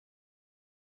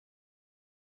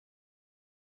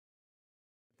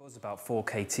Buzz about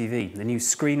 4K TV, the new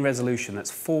screen resolution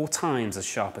that's 4 times as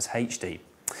sharp as HD.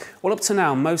 Well, up to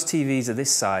now, most TVs of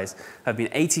this size have been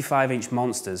 85-inch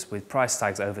monsters with price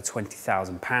tags over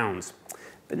 £20,000.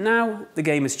 But now the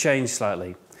game has changed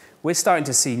slightly. We're starting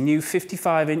to see new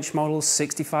 55-inch models,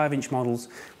 65-inch models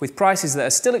with prices that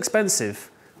are still expensive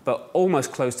but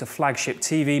almost close to flagship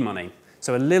TV money,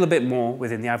 so a little bit more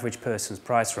within the average person's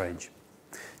price range.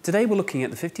 Today we're looking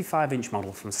at the 55-inch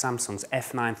model from Samsung's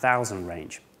F9000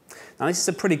 range. Now this is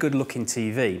a pretty good looking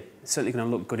TV. It's certainly going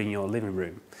to look good in your living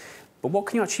room. But what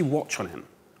can you actually watch on it?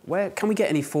 Where can we get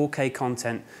any 4K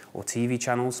content or TV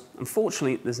channels?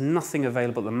 Unfortunately, there's nothing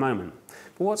available at the moment.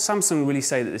 But what Samsung really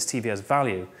say that this TV has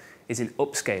value is in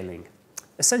upscaling.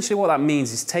 Essentially what that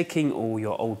means is taking all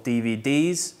your old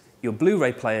DVDs, your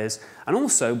Blu-ray players, and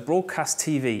also broadcast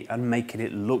TV and making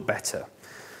it look better.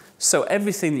 So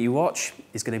everything that you watch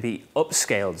is going to be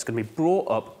upscaled. It's going to be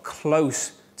brought up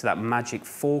close to that magic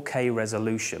 4K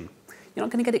resolution. You're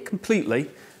not going to get it completely,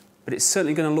 but it's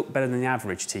certainly going to look better than the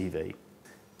average TV.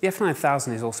 The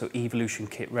F9000 is also Evolution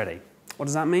Kit ready. What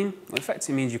does that mean? Well,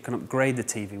 effectively means you can upgrade the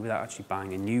TV without actually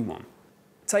buying a new one.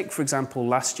 Take, for example,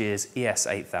 last year's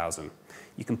ES8000.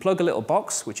 You can plug a little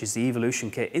box, which is the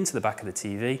Evolution Kit, into the back of the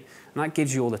TV, and that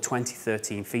gives you all the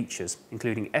 2013 features,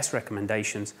 including S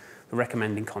recommendations for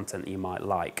recommending content that you might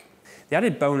like. The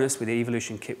added bonus with the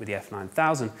Evolution Kit with the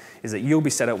F9000 is that you'll be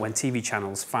set up when TV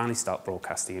channels finally start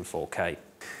broadcasting in 4K.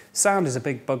 Sound is a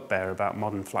big bugbear about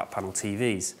modern flat panel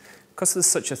TVs. Because there's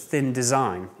such a thin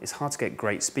design, it's hard to get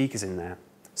great speakers in there.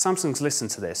 Samsung's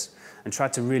listened to this and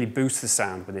tried to really boost the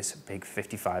sound with this big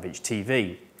 55-inch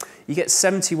TV. You get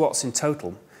 70 watts in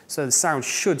total, so the sound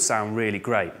should sound really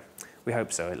great. We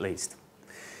hope so, at least.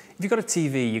 If you've got a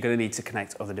TV, you're going to need to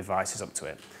connect other devices up to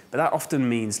it. But that often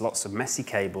means lots of messy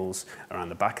cables around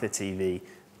the back of the TV,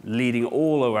 leading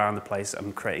all around the place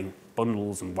and creating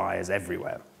bundles and wires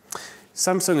everywhere.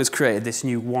 Samsung has created this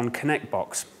new One Connect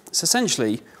box. It's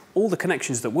essentially all the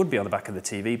connections that would be on the back of the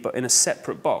TV, but in a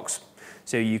separate box.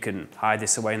 So you can hide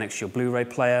this away next to your Blu-ray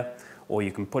player, or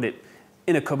you can put it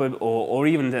in a cupboard, or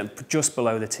even just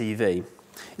below the TV.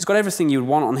 It's got everything you would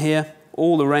want on here,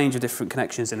 all the range of different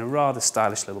connections in a rather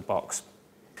stylish little box.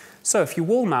 So if you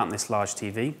wall mount this large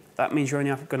TV, that means you're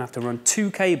only going to have to run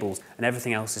 2 cables and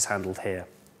everything else is handled here.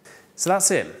 So that's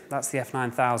it, that's the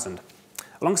F9000.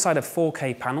 Alongside a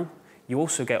 4K panel, you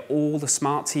also get all the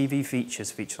smart TV features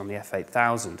featured on the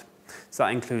F8000. So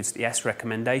that includes the S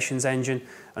recommendations engine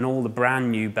and all the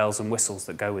brand new bells and whistles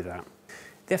that go with that.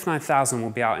 The F9000 will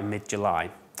be out in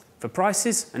mid-July. For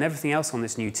prices and everything else on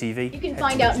this new TV, you can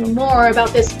find out more about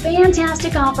this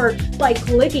fantastic offer by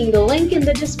clicking the link in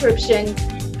the description.